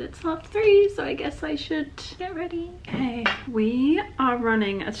headlights. But it's 3:30, so I guess I should get ready. Okay, we are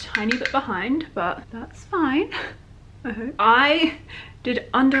running a tiny bit behind, but that's fine. I hope. I did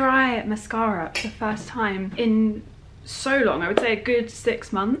under eye mascara for the first time in so long. I would say a good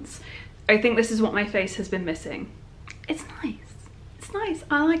 6 months. I think this is what my face has been missing. It's nice. It's nice.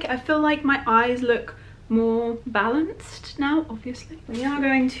 I like it. I feel like my eyes look more balanced now, obviously. We are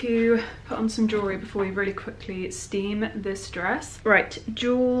going to put on some jewelry before we really quickly steam this dress. Right,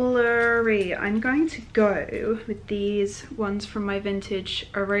 jewelry. I'm going to go with these ones from my vintage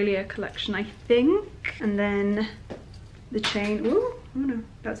Aurelia collection, I think. And then the chain. Ooh, oh no,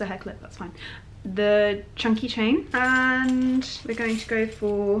 that was a hair clip, that's fine. The chunky chain, and we're going to go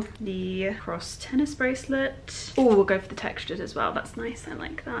for the cross tennis bracelet. Oh, we'll go for the textured as well. That's nice. I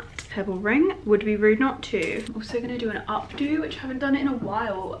like that. Pebble ring. Would be rude not to. Also going to do an updo, which I haven't done it in a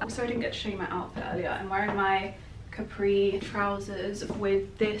while. Also, I didn't get to show you my outfit earlier. I'm wearing my capri trousers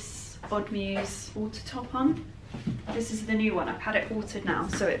with this Odd Muse halter top on. This is the new one. I've had it altered now,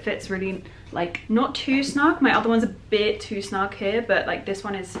 so it fits really, like, not too snug. My other one's a bit too snug here, but like this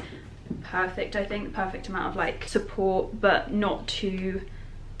one is perfect. I think perfect amount of like support, but not too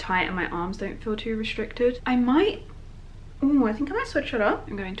tight, and my arms don't feel too restricted. I might, oh, I think I might switch it up.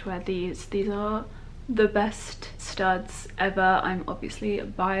 I'm going to wear these. These are the best studs ever. I'm obviously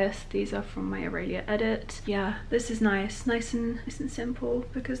biased. These are from my Aurelia edit. Yeah, this is nice and simple,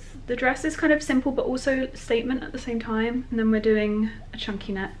 because the dress is kind of simple but also a statement at the same time. And then we're doing a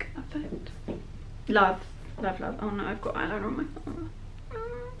chunky neck. Perfect. Love, love, love. Oh no, I've got eyeliner on my phone.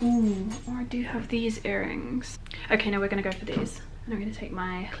 Ooh, or I do have these earrings. Okay, now we're gonna go for these. And I'm gonna take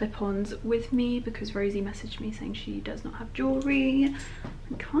my clip-ons with me because Rosie messaged me saying she does not have jewelry.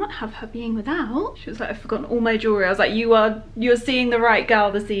 I can't have her being without. She was like, I've forgotten all my jewelry. I was like, you're seeing the right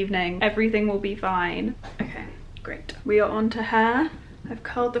girl this evening. Everything will be fine. Okay, great. We are on to hair. I've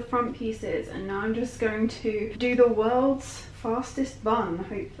curled the front pieces and now I'm just going to do the world's fastest bun,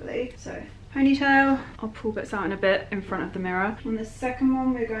 hopefully. So, ponytail. I'll pull bits out in a bit in front of the mirror. On the second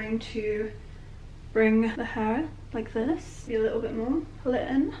one, we're going to bring the hair like this, be a little bit more, pull it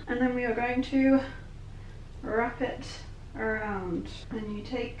in, and then we are going to wrap it around. And you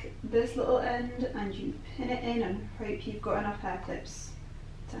take this little end and you pin it in and hope you've got enough hair clips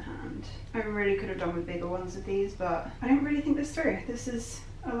to hand. I really could have done with bigger ones of these, but I don't really think this through. This is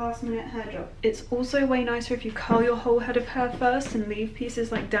a last minute hair job. It's also way nicer if you curl your whole head of hair first and leave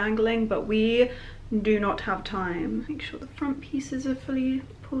pieces like dangling, but we do not have time. Make sure the front pieces are fully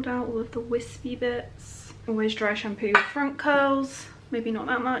pulled out, all of the wispy bits. Always dry shampoo your front curls. Maybe not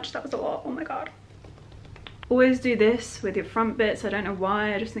that much, that was a lot, oh my god. Always do this with your front bits. I don't know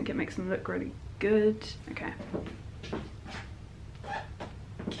why, I just think it makes them look really good. Okay.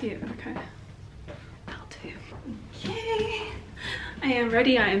 Cute, okay. That'll do. Yay! I am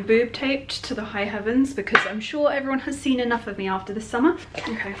ready. I am boob taped to the high heavens because I'm sure everyone has seen enough of me after this summer.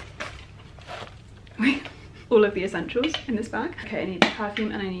 Okay. Wait. All of the essentials in this bag. Okay, I need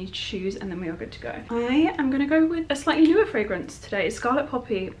perfume and I need shoes, and then we are good to go. I am gonna go with a slightly newer fragrance today. Scarlet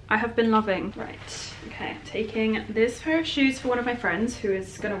Poppy. I have been loving. Right, okay. Taking this pair of shoes for one of my friends who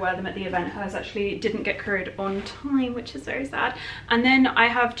is gonna wear them at the event. Hers actually didn't get couriered on time, which is very sad. And then I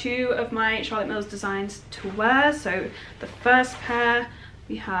have two of my Charlotte Mills designs to wear. So the first pair,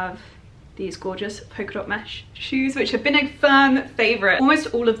 we have these gorgeous polka dot mesh shoes, which have been a firm favorite.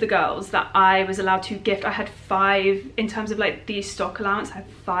 Almost all of the girls that I was allowed to gift, I had 5 in terms of like the stock allowance. I had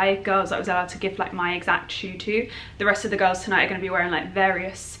 5 girls that I was allowed to gift like my exact shoe to. The rest of the girls tonight are going to be wearing like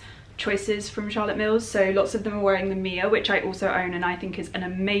various choices from Charlotte Mills, so lots of them are wearing the Mia, which I also own and I think is an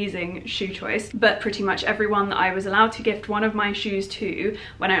amazing shoe choice. But pretty much everyone that I was allowed to gift one of my shoes to,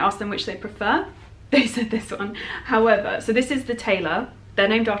 when I asked them which they prefer, they said this one. However, so this is the Taylor. They're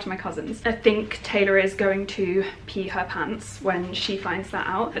named after my cousins. I think Taylor is going to pee her pants when she finds that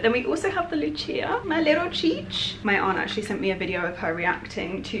out. But then we also have the Lucia, my little Cheech. My aunt actually sent me a video of her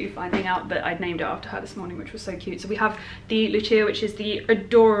reacting to finding out that I'd named it after her this morning, which was so cute. So we have the Lucia, which is the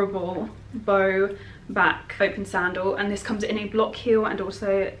adorable bow back open sandal, and this comes in a block heel and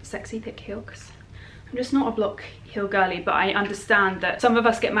also sexy thick heel, because I'm just not a block heel girly, but I understand that some of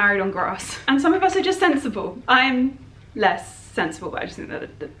us get married on grass and some of us are just sensible. I'm less sensible, but I just think they're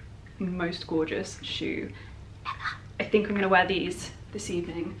the most gorgeous shoe ever. I think I'm gonna wear these this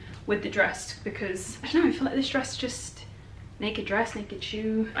evening with the dress, because I don't know, I feel like this dress just naked dress, naked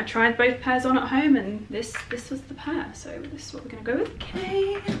shoe. I tried both pairs on at home and this was the pair, so this is what we're gonna go with.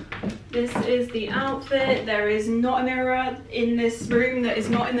 Okay, this is the outfit. There is not a mirror in this room that is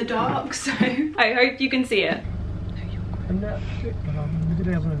not in the dark, so I hope you can see it.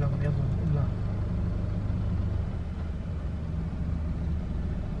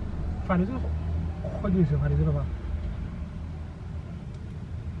 I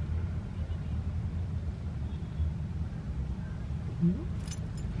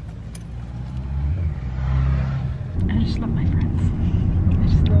just love my friends. I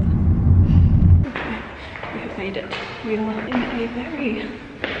just love them. Okay, we have made it. We are in a very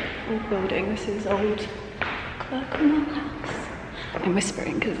old building. This is old Clerkenwell House. I'm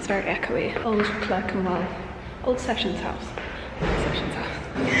whispering because it's very echoey. Old Clerkenwell, old Sessions House. Sessions House.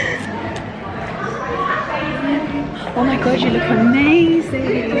 Oh my god, you look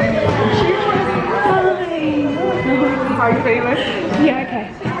amazing! Hi! How are you feeling? Yeah, okay.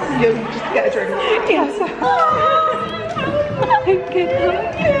 You'll just get a drink. Yes. I'm good.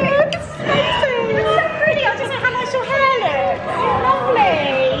 It's so pretty. I just know how nice your hair looks. Lovely.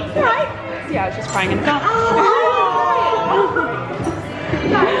 Right? Yeah, I was just crying in the dark.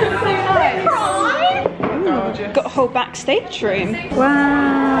 Got a whole backstage room.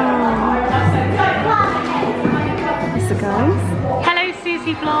 Wow. It's the girls. Hello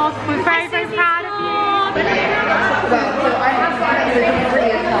Suzie vlog, we're very, very proud of you.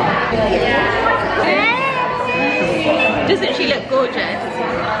 Doesn't she look gorgeous?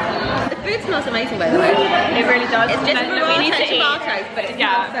 The food smells amazing, by the way. It really does. It's just we need to eat. tomatoes, but it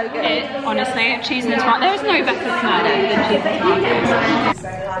smells so good. Honestly, cheese and tomato. There is no better smell than cheese and tomatoes.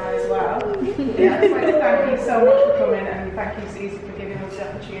 Say hi as well. Yeah, I just want to thank you so much for coming, and thank you, Suzie, for giving us the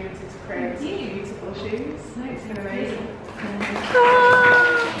opportunity to create such beautiful shoes. It's been amazing.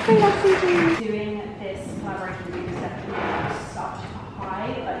 I love Suzie. Doing this collaboration with you is definitely such a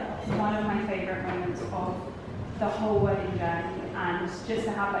high, like one of my favourite moments of the whole wedding journey, and just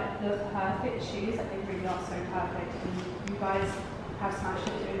to have like the perfect shoes, like they really are so perfect, and you guys have smashed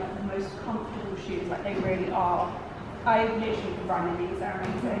it doing like the most comfortable shoes, like they really are. I literally could run in these, they're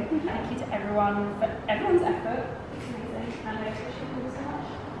amazing. Thank you to everyone for everyone's effort, it's amazing, and I appreciate you so much.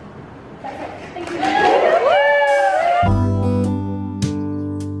 That's it, thank you.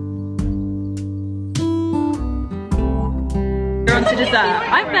 To dessert.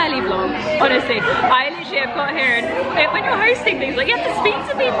 I barely vlog, honestly. I literally have got here, and when you're hosting things, like you have to speak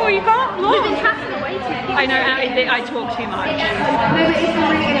to people, you can't vlog. I know, I talk too much. No, but it's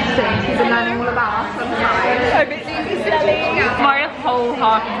really interesting because you're learning all about us on the side. A bit silly. My whole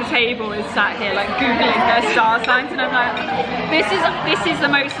half of the table is sat here like googling their star signs, and I'm like, this is the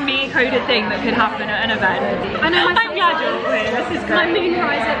most me-coded thing that could happen at an event. I know. I'm glad you're all here. This is great. I mean,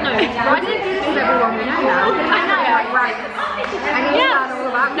 I said no. Why do you do this with everyone we know now? I know. Like, right. I need to learn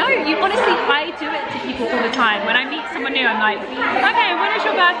all about No, you honestly, I do it to people all the time. When I meet someone new, I'm like, okay, when is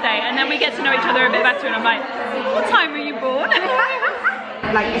your birthday? And then we get to know each other a bit better, and I'm like, what time were you born?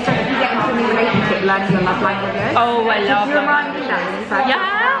 Like, especially if you get into a new relationship, learning your love languages. Oh, I love that. You remind me that. Like,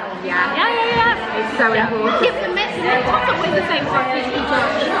 yeah. It's so important. Yeah, but the top up with the same for physical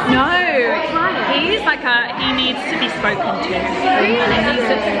touch. No, he's like he needs to be spoken to.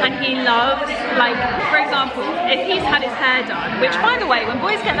 And he loves, like, for example, if he's had his hair done, which by the way, when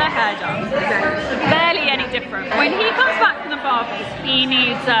boys get their hair done, barely any different. When he comes back from the barbers, he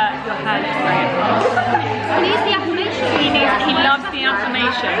needs your hair looks great. He needs the affirmation. He loves the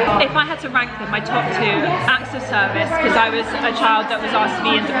affirmation. If I had to rank them, my top two, acts of service, because I was a child that was asked to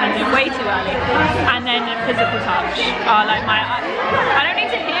be independent way too early, and then physical touch are like my, I don't need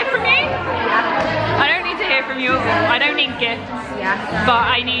to hear from you. I don't need to hear from you. I don't need gifts. But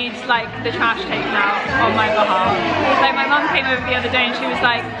I need like the trash taken out on my behalf. Like my mum came over the other day and she was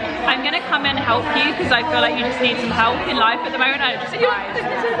like, I'm gonna come and help you because I feel like you just need some help in life at the moment. I just cried.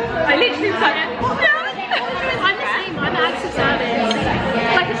 I literally was like, I'm the same, I'm an acts of service.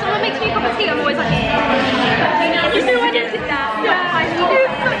 Like if someone makes me a cup of tea, I'm always like, you know, I needed that. Yeah, I needed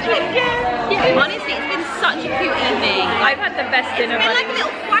such a gift. Yeah, honestly, it's been such a cute evening. I've had the best dinner. It's been like a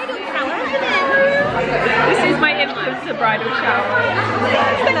little bridal shower, hasn't it? This is my influence of bridal shower.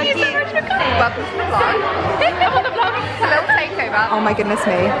 Thank you so much for coming. Welcome to the vlog. Come on the vlog. It's a little takeover. Oh my goodness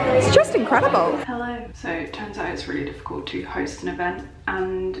me. It's just incredible. Hello. So it turns out it's really difficult to host an event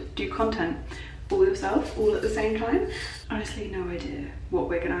and do content all yourself, all at the same time. Honestly, no idea what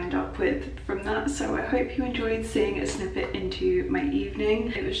we're gonna end up with from that, so I hope you enjoyed seeing a snippet into my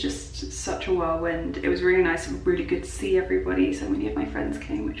evening. It was just such a whirlwind. It was really nice and really good to see everybody. So many of my friends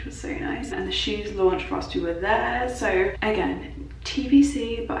came, which was so nice, and the shoes launched whilst we were there. So again,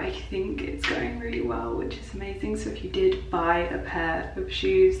 TBC, but I think it's going really well, which is amazing. So if you did buy a pair of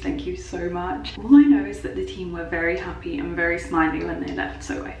shoes, thank you so much. All I know is that the team were very happy and very smiley when they left,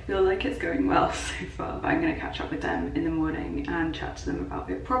 so I feel like it's going well so far. But I'm gonna catch up with them in the morning and chat to them about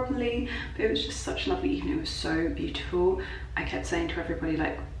it properly. But it was just such a lovely evening. It was so beautiful. I kept saying to everybody,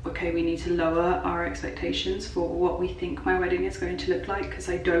 like, okay, we need to lower our expectations for what we think my wedding is going to look like, because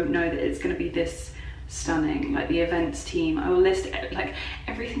I don't know that it's going to be this stunning. Like, the events team, I will list, like,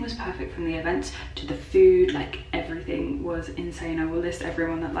 everything was perfect, from the events to the food, like everything was insane. I will list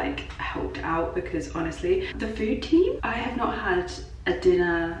everyone that like helped out, because honestly, the food team, I have not had a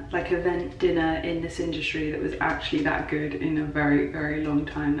dinner, like event dinner in this industry that was actually that good in a very, very long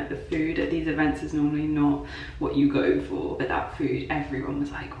time. Like, the food at these events is normally not what you go for, but that food, everyone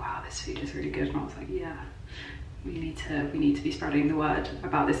was like, wow, this food is really good. And I was like, yeah, we need to be spreading the word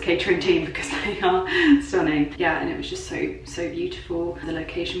about this catering team, because they are stunning. Yeah, and it was just so beautiful. The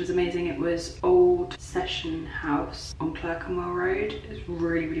location was amazing. It was Old Session House on Clerkenwell Road. It was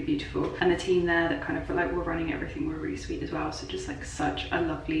really, really beautiful, and the team there that kind of like were running everything were really sweet as well. So just like such a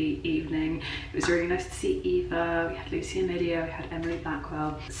lovely evening. It was really nice to see Eva. We had Lucy and Lydia. We had Emily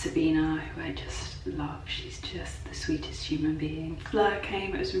Blackwell, Sabina, who I just love. She's just the sweetest human being. Fleur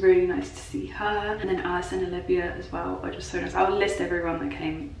came. It was really nice to see her, and then Alice and Olivia as well are just so nice. I'll list everyone that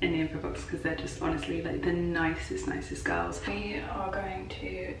came in the info box, because they're just honestly like the nicest girls. We are going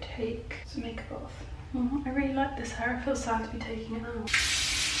to take some makeup off. Oh, I really like this hair. I feel sad to be taking it out.